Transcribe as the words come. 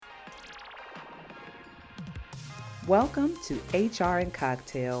Welcome to HR and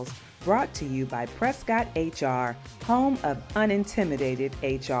Cocktails, brought to you by Prescott HR, home of Unintimidated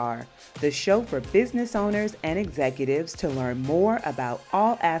HR, the show for business owners and executives to learn more about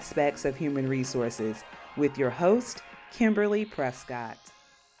all aspects of human resources, with your host, Kimberly Prescott.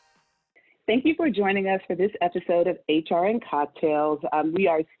 Thank you for joining us for this episode of HR and Cocktails. We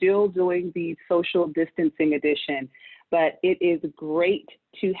are still doing the social distancing edition, but it is great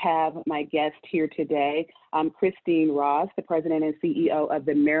to have my guest here today. Christine Ross, the President and CEO of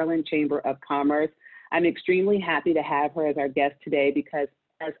the Maryland Chamber of Commerce. I'm extremely happy to have her as our guest today because,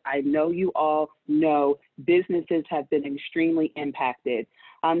 as I know you all know, businesses have been extremely impacted.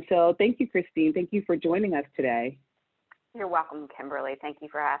 So thank you, Christine. Thank you for joining us today. You're welcome, Kimberly. Thank you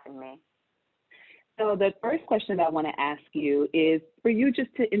for having me. So the first question I want to ask you is for you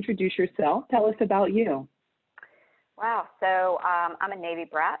just to introduce yourself. Tell us about you. Wow. So I'm a Navy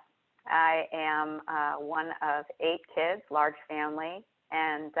brat. I am one of 8 kids, large family,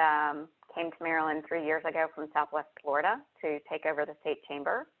 and came to Maryland 3 years ago from Southwest Florida to take over the state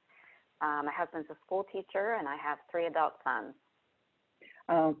chamber. My husband's a school teacher, and I have 3 adult sons.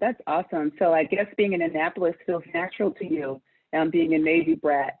 Oh, that's awesome. So I guess being in Annapolis feels natural to you, being a Navy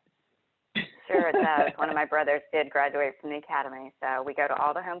brat. Sure it does. One of my brothers did graduate from the academy, so we go to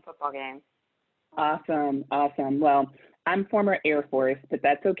all the home football games. Awesome, awesome. Well, I'm former Air Force, but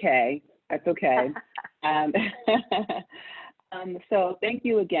that's okay. That's okay. So thank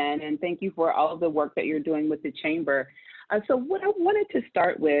you again, and thank you for all of the work that you're doing with the Chamber. So what I wanted to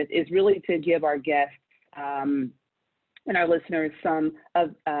start with is really to give our guests and our listeners some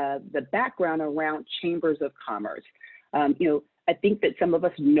of the background around chambers of commerce. I think that some of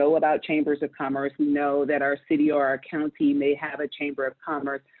us know about chambers of commerce. We know that our city or our county may have a chamber of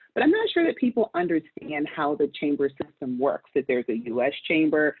commerce, but I'm not sure that people understand how the chamber system works, that there's a U.S.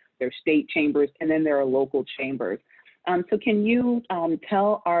 chamber, there's state chambers, and then there are local chambers. So can you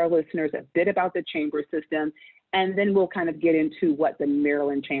tell our listeners a bit about the chamber system, and then we'll kind of get into what the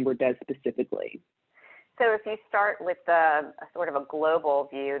Maryland Chamber does specifically. So if you start with a sort of a global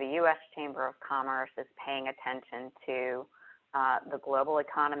view, the U.S. Chamber of Commerce is paying attention to the global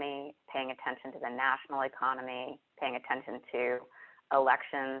economy, paying attention to the national economy, paying attention to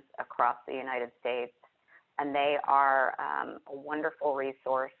elections across the United States, and they are a wonderful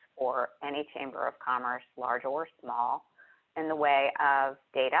resource for any chamber of commerce, large or small, in the way of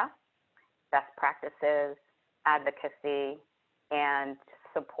data, best practices, advocacy, and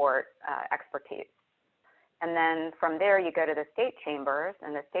support expertise. And then from there, you go to the state chambers,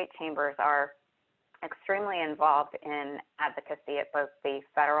 and the state chambers are extremely involved in advocacy at both the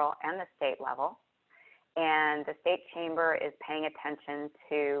federal and the state level. And the state chamber is paying attention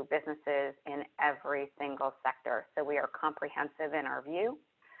to businesses in every single sector. So we are comprehensive in our view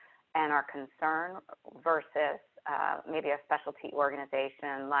and our concern versus maybe a specialty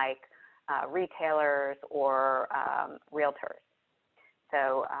organization like retailers or realtors.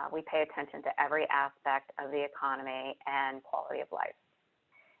 So we pay attention to every aspect of the economy and quality of life.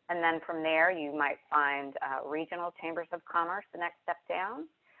 And then from there, you might find regional chambers of commerce, the next step down.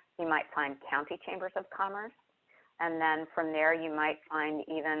 You might find county chambers of commerce. And then from there, you might find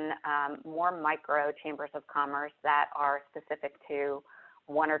even more micro chambers of commerce that are specific to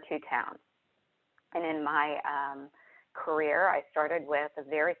 1 or 2 towns. And in my career, I started with a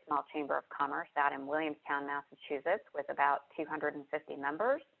very small chamber of commerce out in Williamstown, Massachusetts, with about 250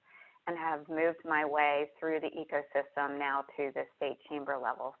 members, and have moved my way through the ecosystem now to the state chamber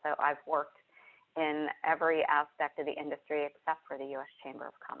level. So I've worked in every aspect of the industry except for the U.S. Chamber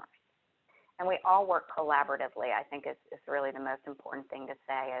of Commerce. And we all work collaboratively. I think is really the most important thing to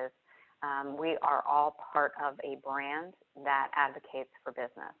say is we are all part of a brand that advocates for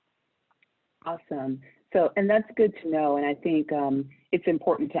business. Awesome. So, and that's good to know. And I think it's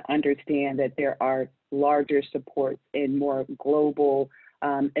important to understand that there are larger supports and more global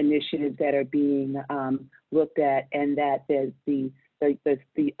initiatives that are being looked at, and that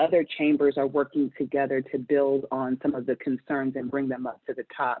the other chambers are working together to build on some of the concerns and bring them up to the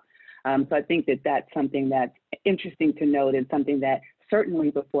top. So I think that that's something that's interesting to note, and something that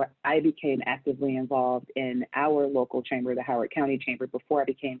certainly before I became actively involved in our local chamber, the Howard County Chamber, before I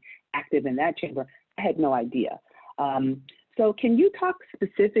became active in that chamber, I had no idea. So can you talk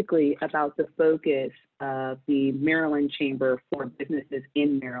specifically about the focus of the Maryland Chamber for businesses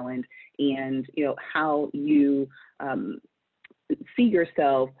in Maryland, and how you see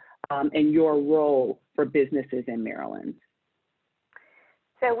yourself and your role for businesses in Maryland?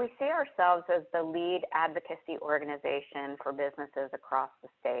 So we see ourselves as the lead advocacy organization for businesses across the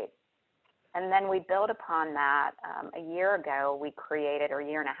state. And then we build upon that. A year ago, we created, or a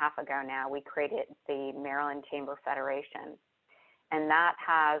year and a half ago now, we created the Maryland Chamber Federation. And that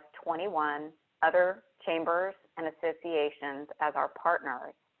has 21 other chambers and associations as our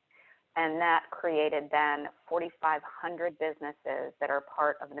partners. And that created then 4,500 businesses that are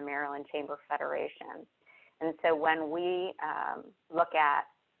part of the Maryland Chamber Federation. And so when we look at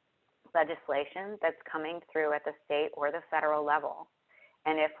legislation that's coming through at the state or the federal level,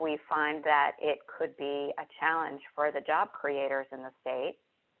 and if we find that it could be a challenge for the job creators in the state,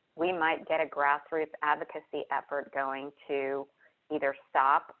 we might get a grassroots advocacy effort going to either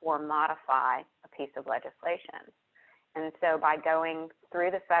stop or modify a piece of legislation. And so by going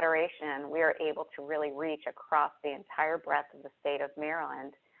through the Federation, we are able to really reach across the entire breadth of the state of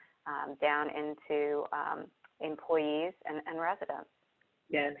Maryland, down into employees and residents.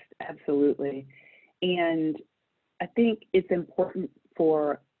 Yes, absolutely. And I think it's important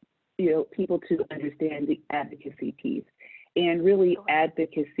for people to understand the advocacy piece, and really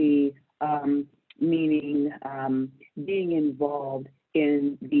advocacy meaning being involved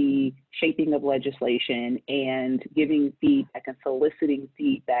in the shaping of legislation and giving feedback and soliciting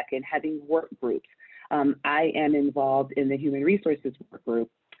feedback and having work groups. I am involved in the Human Resources Work Group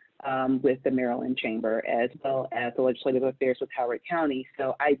with the Maryland Chamber, as well as the Legislative Affairs with Howard County.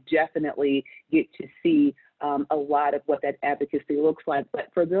 So I definitely get to see a lot of what that advocacy looks like. But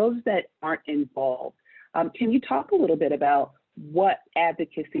for those that aren't involved, can you talk a little bit about what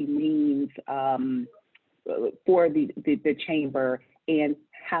advocacy means for the Chamber, and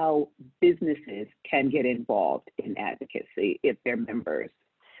how businesses can get involved in advocacy if they're members?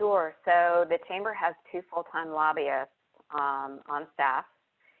 Sure. So the Chamber has 2 full-time lobbyists on staff,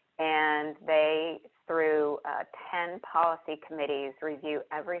 and they, through 10 policy committees, review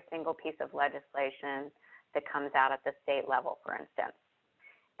every single piece of legislation that comes out at the state level, for instance.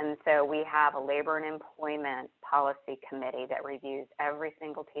 And so we have a labor and employment policy committee that reviews every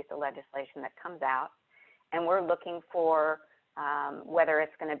single piece of legislation that comes out. And we're looking for whether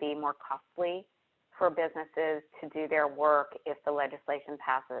it's going to be more costly for businesses to do their work if the legislation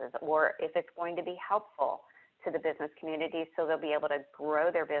passes, or if it's going to be helpful to the business community so they'll be able to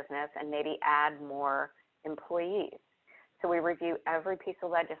grow their business and maybe add more employees. So we review every piece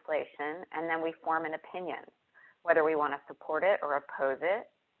of legislation, and then we form an opinion, whether we want to support it or oppose it,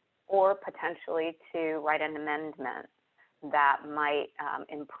 or potentially to write an amendment that might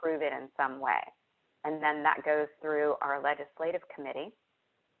improve it in some way. And then that goes through our legislative committee,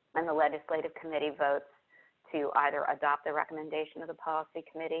 and the legislative committee votes to either adopt the recommendation of the policy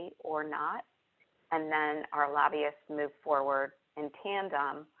committee or not. And then our lobbyists move forward in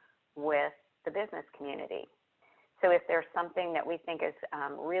tandem with the business community. So if there's something that we think is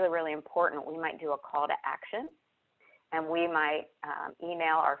really, really important, we might do a call to action, and we might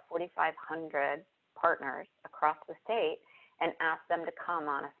email our 4,500 partners across the state and ask them to come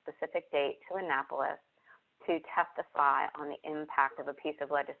on a specific date to Annapolis to testify on the impact of a piece of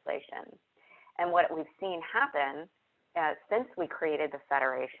legislation. And what we've seen happen since we created the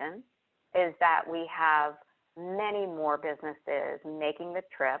Federation is that we have many more businesses making the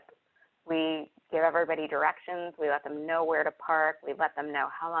trip. We give everybody directions, we let them know where to park, we let them know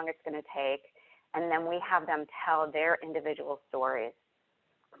how long it's going to take, and then we have them tell their individual stories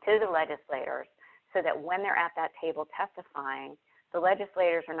to the legislators, so that when they're at that table testifying, the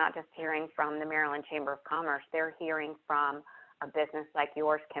legislators are not just hearing from the Maryland Chamber of Commerce, they're hearing from a business like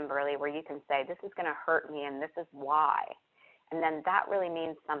yours, Kimberly, where you can say, this is going to hurt me and this is why. And then that really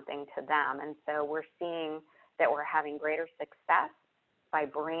means something to them. And so we're seeing that we're having greater success by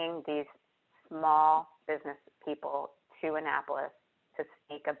bringing these small business people to Annapolis to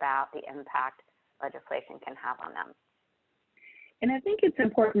speak about the impact legislation can have on them. And I think it's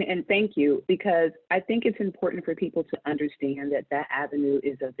important, and thank you, because I think it's important for people to understand that that avenue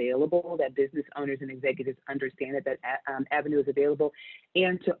is available, that business owners and executives understand that that avenue is available,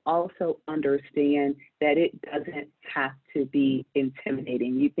 and to also understand that it doesn't have to be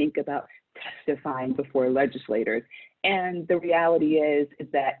intimidating. You think about testifying before legislators, and the reality is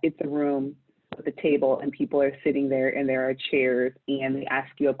that it's a room with a table and people are sitting there and there are chairs and they ask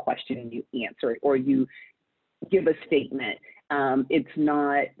you a question and you answer it, or you give a statement. It's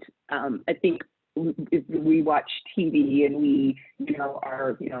not, I think if we watch TV and we,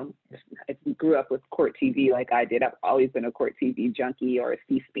 I grew up with court TV like I did. I've always been a court TV junkie or a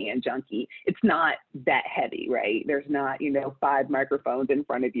C-SPAN junkie. It's not that heavy, right? There's not, 5 microphones in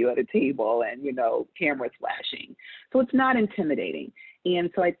front of you at a table and, cameras flashing. So it's not intimidating. And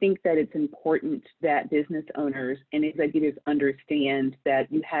so I think that it's important that business owners and executives understand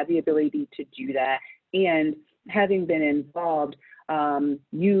that you have the ability to do that. And having been involved,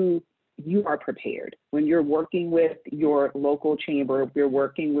 you you are prepared. When you're working with your local chamber, if you're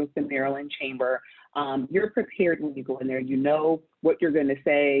working with the Maryland Chamber, you're prepared when you go in there. You know what you're going to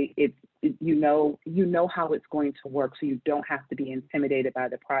say. You know how it's going to work, so you don't have to be intimidated by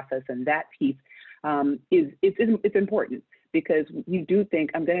the process. And that piece it's important, because you do think,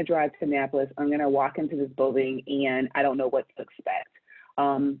 I'm going to drive to Annapolis, I'm going to walk into this building, and I don't know what to expect.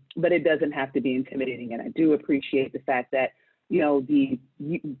 But it doesn't have to be intimidating. And I do appreciate the fact that,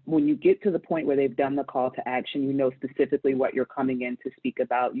 when you get to the point where they've done the call to action, you know specifically what you're coming in to speak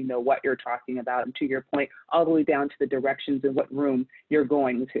about, you know what you're talking about, and to your point, all the way down to the directions and what room you're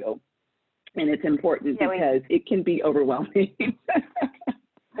going to. And it's important because it can be overwhelming.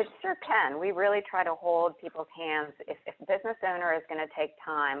 It sure can. We really try to hold people's hands. If a business owner is going to take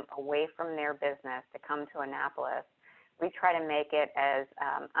time away from their business to come to Annapolis, we try to make it as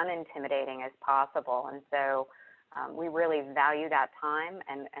unintimidating as possible. And so we really value that time,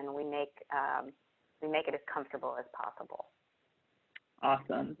 and we make it as comfortable as possible.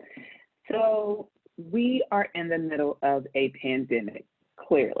 Awesome. So we are in the middle of a pandemic,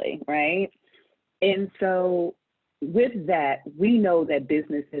 clearly, right? And so with that, we know that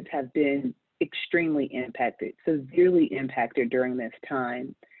businesses have been extremely impacted, severely impacted during this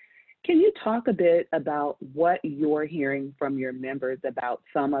time. Can you talk a bit about what you're hearing from your members about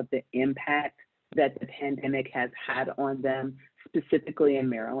some of the impact that the pandemic has had on them, specifically in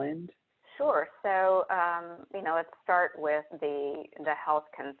Maryland? Sure. So, let's start with the health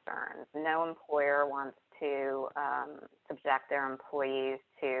concerns. No employer wants to subject their employees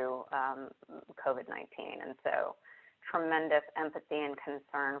to COVID-19, and so tremendous empathy and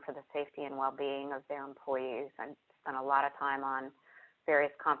concern for the safety and well-being of their employees. I spent a lot of time on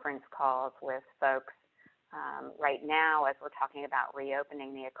various conference calls with folks right now as we're talking about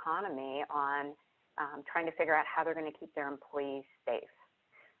reopening the economy on trying to figure out how they're going to keep their employees safe.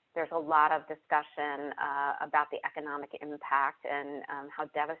 There's a lot of discussion about the economic impact and how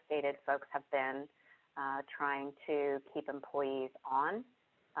devastated folks have been trying to keep employees on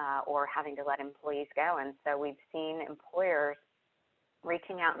or having to let employees go. And so we've seen employers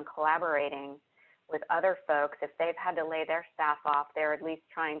reaching out and collaborating with other folks. If they've had to lay their staff off, they're at least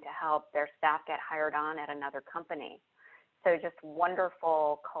trying to help their staff get hired on at another company. So just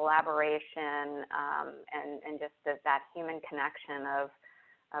wonderful collaboration and just that human connection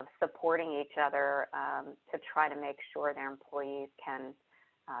of supporting each other to try to make sure their employees can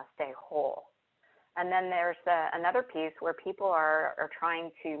stay whole. And then there's another piece where people are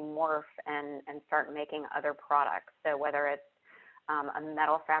trying to morph and start making other products. So whether it's a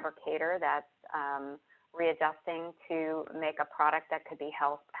metal fabricator that's readjusting to make a product that could be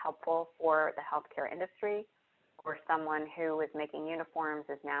helpful for the healthcare industry, or someone who is making uniforms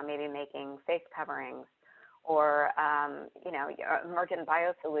is now maybe making face coverings, or Emergent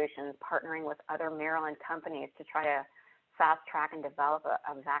Biosolutions partnering with other Maryland companies to try to fast track and develop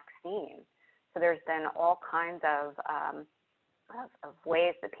a vaccine. So there's been all kinds of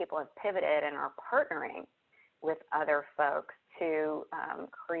ways that people have pivoted and are partnering with other folks to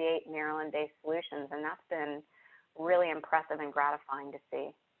create Maryland-based solutions, and that's been really impressive and gratifying to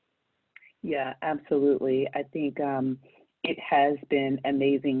see. Yeah, absolutely. I think it has been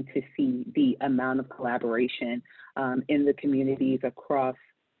amazing to see the amount of collaboration in the communities, across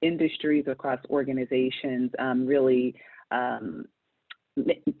industries, across organizations, really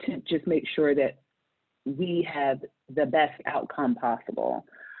to just make sure that we have the best outcome possible.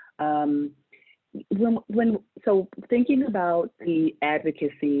 So thinking about the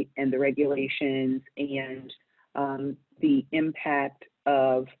advocacy and the regulations and the impact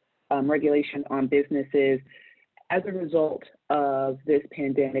of regulation on businesses, as a result of this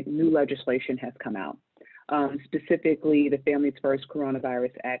pandemic, new legislation has come out, specifically the Families First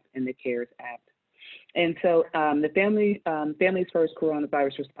Coronavirus Act and the CARES Act. And so the Families First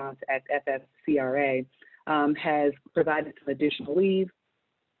Coronavirus Response Act, FFCRA, has provided some additional leave.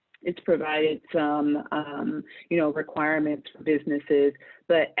 It's provided some, requirements for businesses.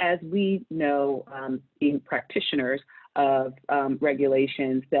 But as we know, being practitioners of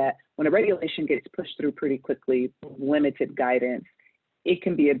regulations, that when a regulation gets pushed through pretty quickly, limited guidance, it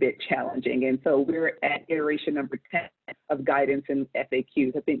can be a bit challenging. And so we're at iteration number 10 of guidance and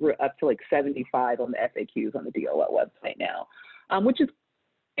FAQs. I think we're up to like 75 on the FAQs on the DOL website now, which is,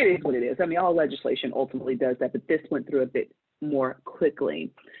 it is what it is. I mean, all legislation ultimately does that, but this went through a bit more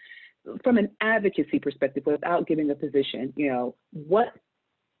quickly. From an advocacy perspective, without giving a position, what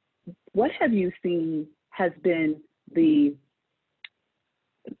have you seen has been the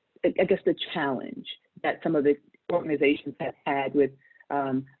challenge that some of the organizations have had with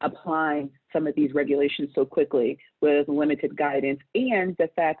applying some of these regulations so quickly with limited guidance, and the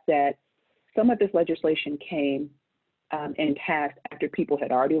fact that some of this legislation came and passed after people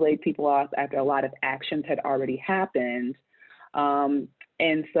had already laid people off, after a lot of actions had already happened.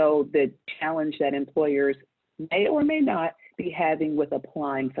 And so the challenge that employers may or may not be having with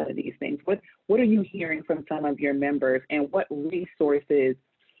applying some of these things. What are you hearing from some of your members, and what resources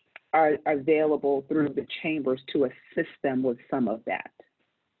are available through the chambers to assist them with some of that?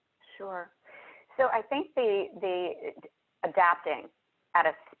 Sure. So I think the adapting at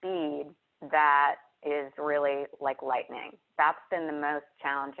a speed that is really like lightning. That's been the most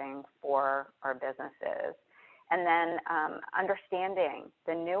challenging for our businesses. And then understanding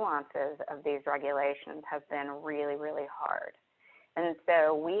the nuances of these regulations has been really, really hard. And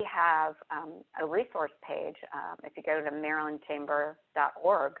so we have a resource page. If you go to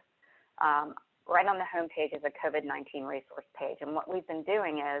marylandchamber.org, right on the homepage is a COVID-19 resource page. And what we've been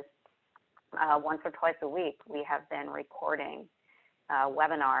doing is once or twice a week, we have been recording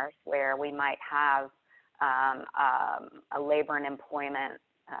webinars where we might have a labor and employment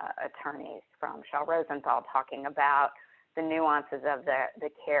attorneys from Shaw Rosenthal talking about the nuances of the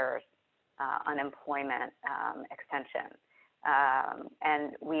CARES unemployment extension.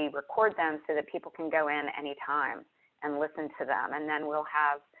 And we record them so that people can go in anytime and listen to them. And then we'll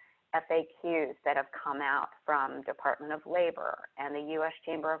have FAQs that have come out from Department of Labor and the U.S.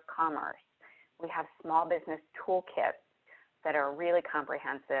 Chamber of Commerce. We have small business toolkits that are really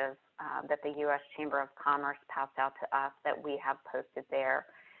comprehensive that the U.S. Chamber of Commerce passed out to us that we have posted there.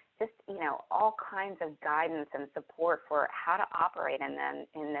 Just, all kinds of guidance and support for how to operate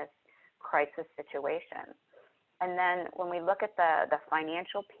in this crisis situation. And then when we look at the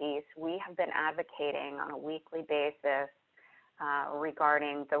financial piece, we have been advocating on a weekly basis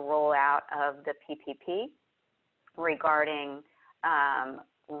regarding the rollout of the PPP, regarding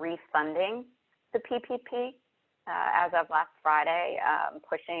refunding the PPP as of last Friday,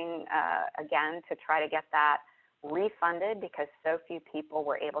 pushing again to try to get that refunded because so few people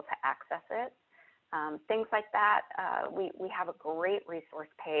were able to access it. Things like that. We have a great resource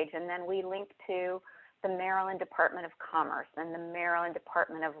page, and then we link to the Maryland Department of Commerce and the Maryland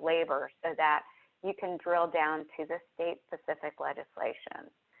Department of Labor so that you can drill down to the state-specific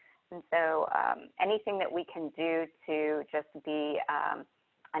legislation. And so anything that we can do to just be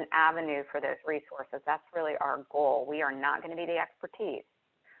an avenue for those resources, that's really our goal. We are not going to be the expertise,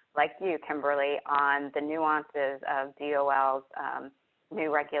 like you, Kimberly, on the nuances of DOL's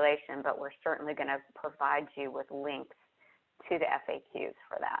new regulation, but we're certainly going to provide you with links to the FAQs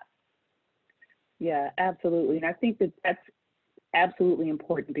for that. Yeah, absolutely. And I think that that's absolutely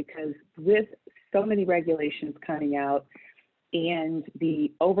important because with so many regulations coming out and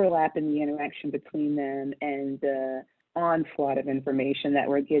the overlap in the interaction between them and the onslaught of information that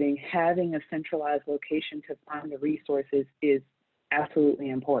we're getting, having a centralized location to find the resources is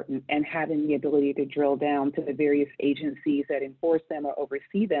absolutely important, and having the ability to drill down to the various agencies that enforce them or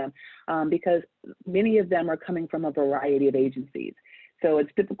oversee them, because many of them are coming from a variety of agencies. So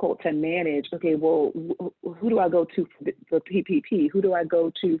it's difficult to manage, okay, well, who do I go to for PPP? Who do I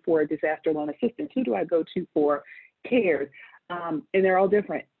go to for disaster loan assistance? Who do I go to for CARES? And they're all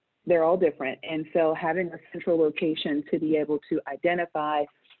different. They're all different. And so having a central location to be able to identify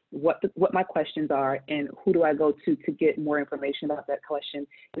what my questions are and who do I go to get more information about that question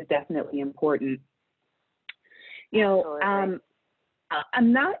is definitely important.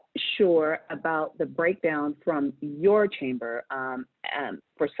 I'm not sure about the breakdown from your chamber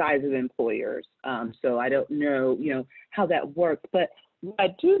for size of employers. So I don't know, how that works. But what I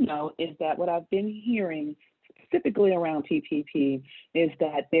do know is that what I've been hearing specifically around PPP is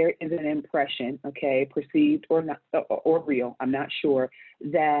that there is an impression, perceived or not, or real, I'm not sure,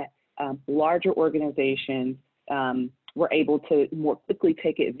 that larger organizations were able to more quickly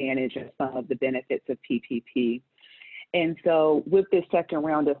take advantage of some of the benefits of PPP. And so with this second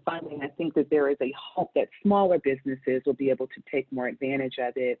round of funding, I think that there is a hope that smaller businesses will be able to take more advantage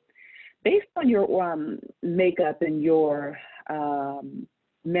of it. Based on your makeup and your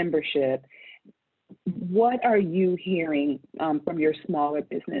membership, what are you hearing from your smaller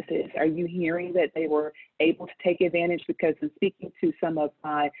businesses? Are you hearing that they were able to take advantage? Because in speaking to some of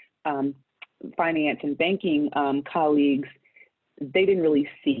my finance and banking colleagues, they didn't really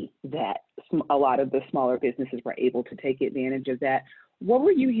see that a lot of the smaller businesses were able to take advantage of that. What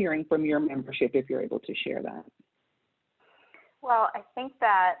were you hearing from your membership, if you're able to share that? Well, I think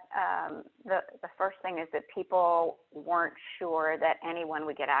that the first thing is that people weren't sure that anyone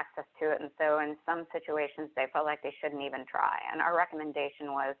would get access to it. And so in some situations, they felt like they shouldn't even try. And our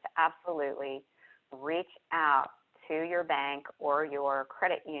recommendation was to absolutely reach out to your bank or your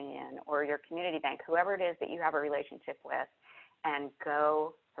credit union or your community bank, whoever it is that you have a relationship with, and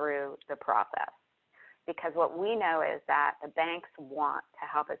go through the process. Because what we know is that the banks want to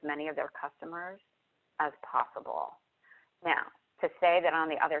help as many of their customers as possible. Now, to say that on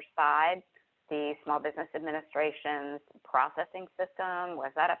the other side, the Small Business Administration's processing system,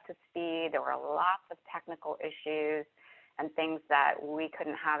 was that up to speed? There were lots of technical issues and things that we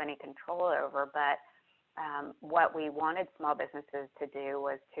couldn't have any control over. But what we wanted small businesses to do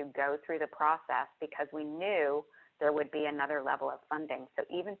was to go through the process because we knew there would be another level of funding. So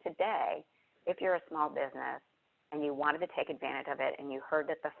even today, if you're a small business and you wanted to take advantage of it and you heard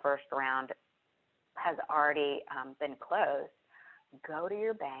that the first round has already been closed, go to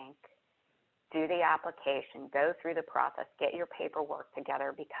your bank, do the application, go through the process, get your paperwork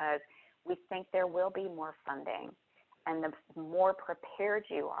together, because we think there will be more funding. And the more prepared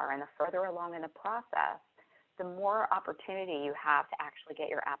you are and the further along in the process, the more opportunity you have to actually get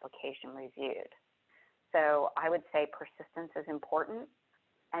your application reviewed. So I would say persistence is important,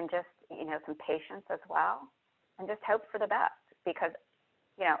 and just, some patience as well, and just hope for the best, because,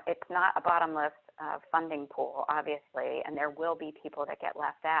 it's not a bottomless funding pool, obviously, and there will be people that get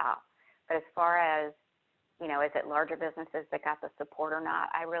left out. But as far as, is it larger businesses that got the support or not,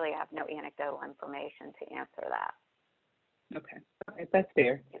 I really have no anecdotal information to answer that. Okay, that's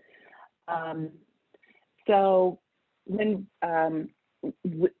fair. So when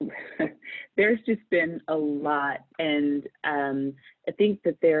there's just been a lot, and I think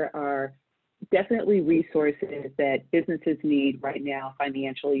that there are definitely resources that businesses need right now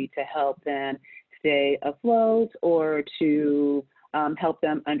financially to help them stay afloat, or to help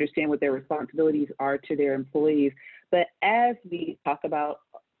them understand what their responsibilities are to their employees. But as we talk about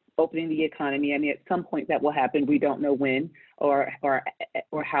opening the economy, at some point that will happen. We don't know when or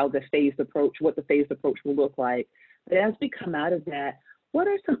how what the phased approach will look like. But as we come out of that, what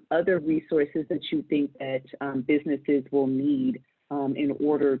are some other resources that you think that businesses will need in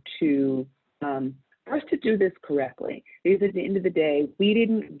order to for us to do this correctly? Because at the end of the day, we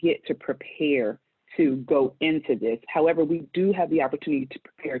didn't get to prepare to go into this. However, we do have the opportunity to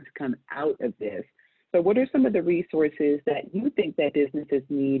prepare to come out of this. So what are some of the resources that you think that businesses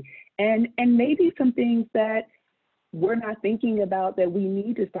need, and maybe some things that we're not thinking about that we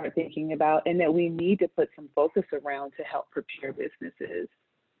need to start thinking about, and that we need to put some focus around to help prepare businesses?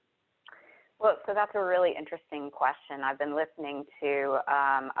 Well, so that's a really interesting question. I've been listening to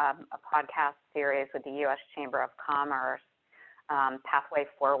a podcast series with the U.S. Chamber of Commerce, Pathway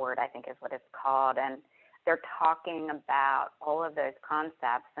Forward, I think is what it's called, and they're talking about all of those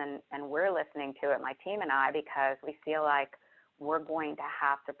concepts, and we're listening to it, my team and I, because we feel like we're going to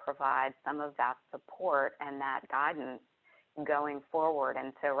have to provide some of that support and that guidance going forward.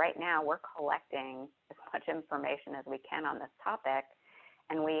 And so right now we're collecting as much information as we can on this topic,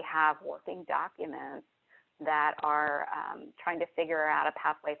 and we have working documents that are trying to figure out a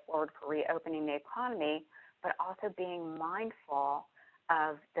pathway forward for reopening the economy, but also being mindful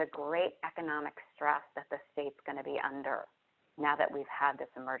of the great economic stress that the state's going to be under now that we've had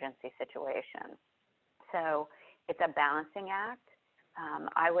this emergency situation. So it's a balancing act.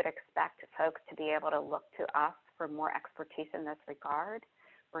 I would expect folks to be able to look to us for more expertise in this regard.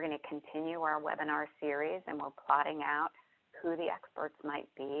 We're going to continue our webinar series, and we're plotting out who the experts might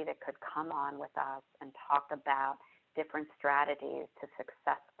be that could come on with us and talk about different strategies to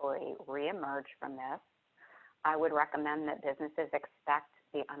successfully reemerge from this. I would recommend that businesses expect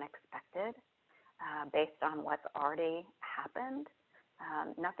the unexpected based on what's already happened.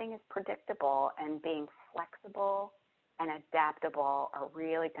 Nothing is predictable, and being flexible and adaptable are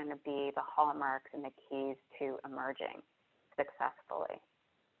really going to be the hallmarks and the keys to emerging successfully.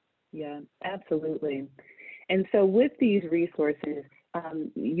 Yeah, absolutely. And so with these resources,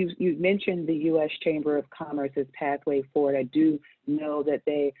 you mentioned the U.S. Chamber of Commerce's Pathway Forward. I do know that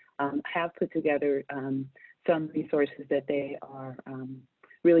they have put together some resources that they are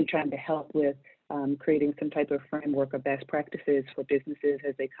really trying to help with creating some type of framework of best practices for businesses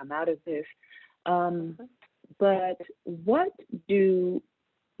as they come out of this. But what do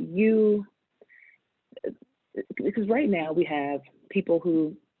you, because right now we have people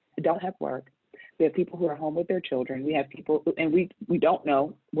who don't have work, we have people who are home with their children, we have people, and we don't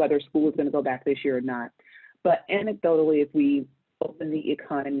know whether school is going to go back this year or not. But anecdotally, if we open the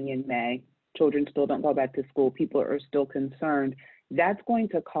economy in May, children still don't go back to school, people are still concerned, that's going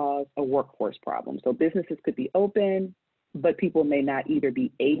to cause a workforce problem. So businesses could be open, but people may not either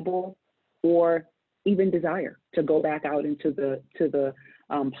be able or even desire to go back out into the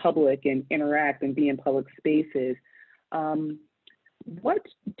public and interact and be in public spaces. What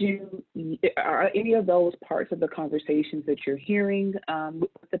are any of those parts of the conversations that you're hearing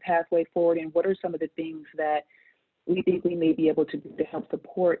with the Pathway Forward, and what are some of the things that we think we may be able to do to help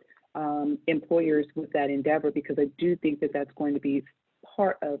support employers with that endeavor, because I do think that that's going to be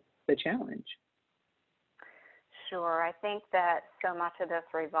part of the challenge. Sure. I think that so much of this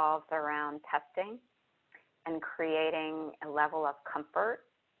revolves around testing and creating a level of comfort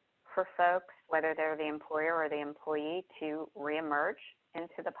for folks, whether they're the employer or the employee, to reemerge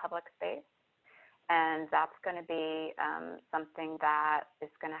into the public space. And that's going to be something that is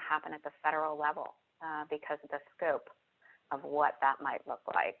going to happen at the federal level because of the scope of what that might look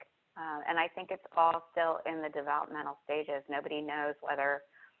like. And I think it's all still in the developmental stages. Nobody knows whether,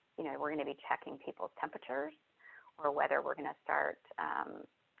 we're going to be checking people's temperatures or whether we're going to start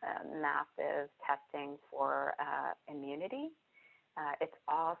massive testing for immunity. It's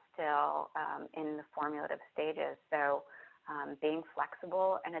all still in the formulative stages. So being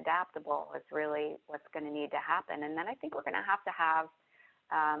flexible and adaptable is really what's going to need to happen. And then I think we're going to have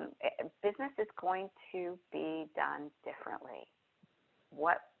business is going to be done differently.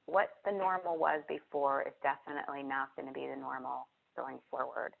 What the normal was before is definitely not going to be the normal going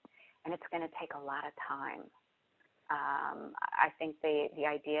forward. And it's going to take a lot of time. I think the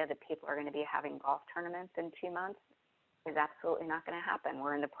idea that people are going to be having golf tournaments in 2 months is absolutely not going to happen.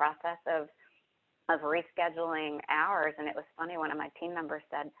 We're in the process of rescheduling hours, and it was funny, one of my team members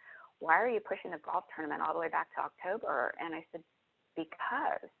said, "Why are you pushing the golf tournament all the way back to October?" And I said,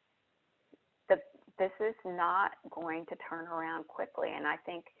 because this is not going to turn around quickly, and I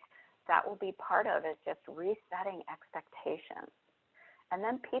think that will be part of it, just resetting expectations. And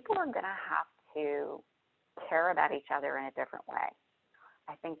then people are going to have to care about each other in a different way.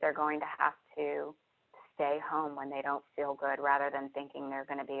 I think they're going to have to stay home when they don't feel good rather than thinking they're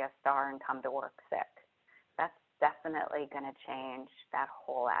going to be a star and come to work sick. That's definitely going to change that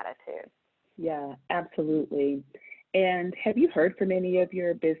whole attitude. Yeah, absolutely. And have you heard from any of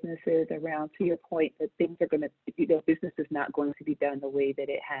your businesses around, to your point, that things are going to, business is not going to be done the way that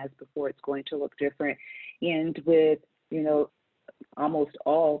it has before, it's going to look different? And with, almost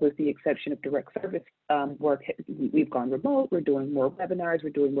all, with the exception of direct service work, we've gone remote, we're doing more webinars, we're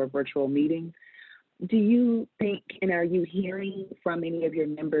doing more virtual meetings. Do you think, and are you hearing from any of your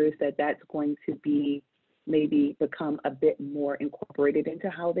members that that's going to be maybe become a bit more incorporated into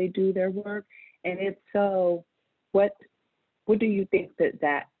how they do their work? And if so, what do you think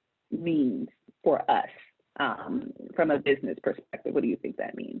that means for us from a business perspective? What do you think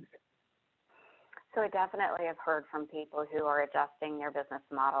that means? So I definitely have heard from people who are adjusting their business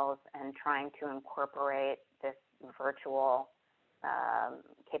models and trying to incorporate this virtual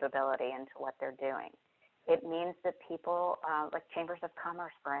capability into what they're doing. It means that people, like chambers of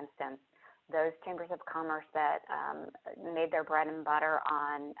commerce, for instance, those chambers of commerce that made their bread and butter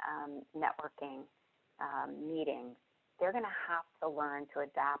on networking meetings, they're going to have to learn to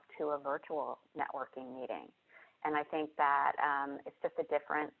adapt to a virtual networking meeting. And I think that it's just a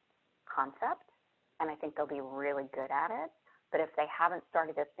different concept, and I think they'll be really good at it. But if they haven't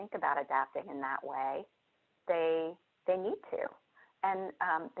started to think about adapting in that way, they need to. And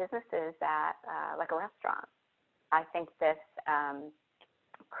businesses that, like a restaurant, I think this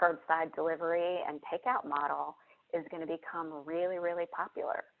curbside delivery and takeout model is going to become really, really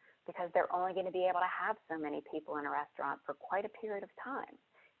popular because they're only going to be able to have so many people in a restaurant for quite a period of time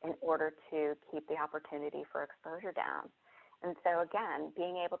in order to keep the opportunity for exposure down. And so, again,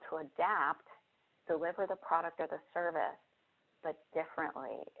 being able to adapt, deliver the product or the service, but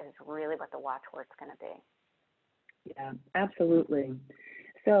differently is really what the watchword's going to be. Yeah, absolutely.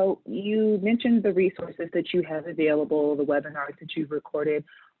 So you mentioned the resources that you have available, the webinars that you've recorded.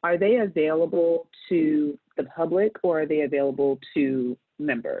 Are they available to the public or are they available to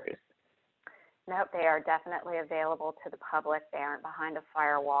members? Nope, they are definitely available to the public. They aren't behind a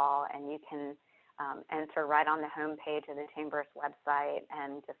firewall, and you can enter right on the home page of the Chamber's website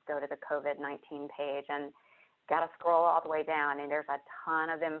and just go to the COVID-19 page and got to scroll all the way down, and there's a ton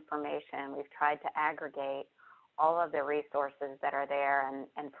of information. We've tried to aggregate all of the resources that are there,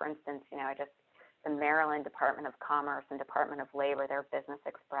 and for instance, the Maryland Department of Commerce and Department of Labor, their Business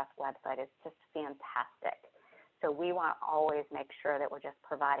Express website is just fantastic. So we want to always make sure that we're just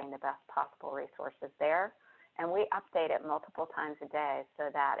providing the best possible resources there. And we update it multiple times a day so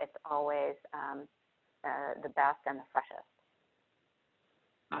that it's always the best and the freshest.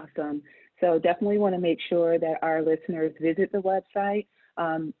 Awesome. So definitely want to make sure that our listeners visit the website,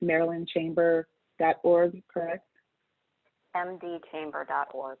 marylandchamber.org, correct?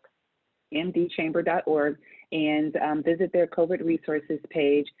 mdchamber.org. mdchamber.org, and visit their COVID resources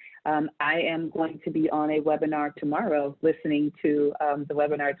page. I am going to be on a webinar tomorrow, listening to the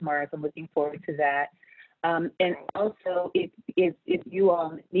webinar tomorrow, so I'm looking forward to that. And also, if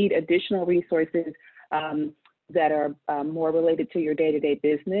you need additional resources, that are more related to your day-to-day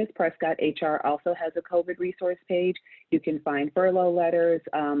business. Prescott HR also has a COVID resource page. You can find furlough letters,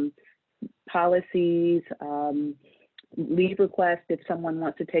 policies, leave requests. If someone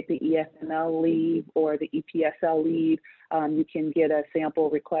wants to take the EFML leave or the EPSL leave, you can get a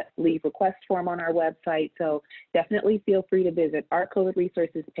sample leave request form on our website. So definitely feel free to visit our COVID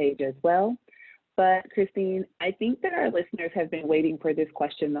resources page as well. But Christine, I think that our listeners have been waiting for this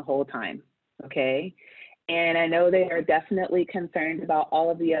question the whole time, okay? And I know they are definitely concerned about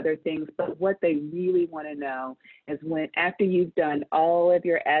all of the other things, but what they really want to know is after you've done all of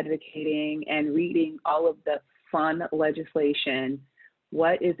your advocating and reading all of the fun legislation,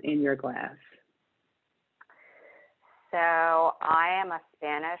 what is in your glass? So I am a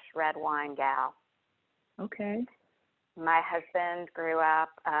Spanish red wine gal. Okay. My husband grew up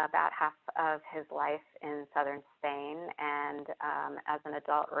about half of his life in southern Spain, and as an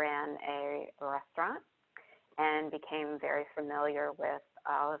adult ran a restaurant and became very familiar with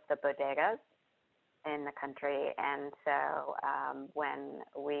all of the bodegas in the country. And so when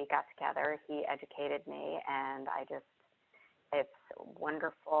we got together, he educated me, and it's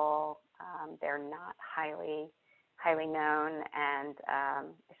wonderful. They're not highly known, and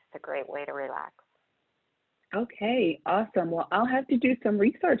it's just a great way to relax. Okay, awesome. Well, I'll have to do some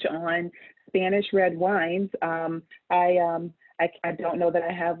research on Spanish red wines. I don't know that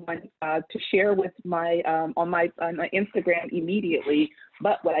I have one to share with on my Instagram immediately,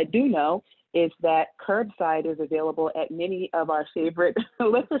 but what I do know is that curbside is available at many of our favorite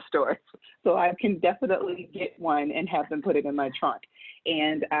liquor stores. So I can definitely get one and have them put it in my trunk.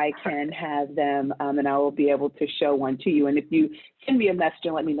 And I can have them, and I will be able to show one to you. And if you send me a message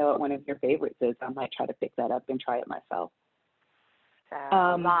and let me know what one of your favorites is, I might try to pick that up and try it myself. So,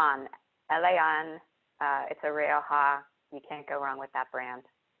 Leon, L-A-N, it's a Rioja. You can't go wrong with that brand.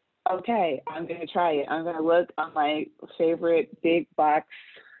 Okay, I'm going to try it. I'm going to look on my favorite big box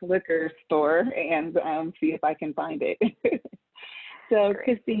liquor store and see if I can find it. So, Great.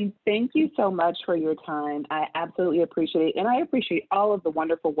 Christine, thank you so much for your time. I absolutely appreciate it. And I appreciate all of the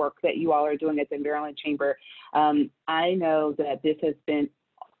wonderful work that you all are doing at the Maryland Chamber. I know that this has been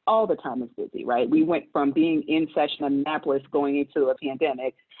all the time is busy, right? We went from being in session in Annapolis going into a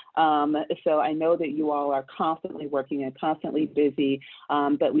pandemic. So I know that you all are constantly working and constantly busy,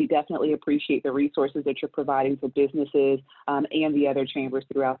 but we definitely appreciate the resources that you're providing for businesses and the other chambers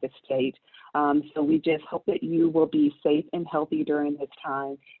throughout the state. So we just hope that you will be safe and healthy during this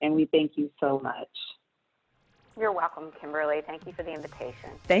time, and we thank you so much. You're welcome, Kimberly. Thank you for the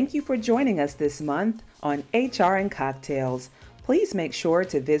invitation. Thank you for joining us this month on HR and Cocktails. Please make sure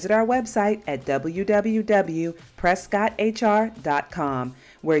to visit our website at www.prescotthr.com,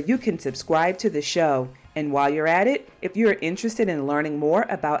 where you can subscribe to the show. And while you're at it, if you're interested in learning more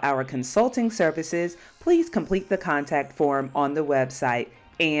about our consulting services, please complete the contact form on the website.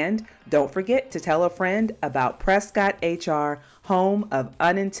 And don't forget to tell a friend about Prescott HR, home of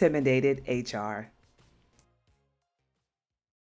unintimidated HR.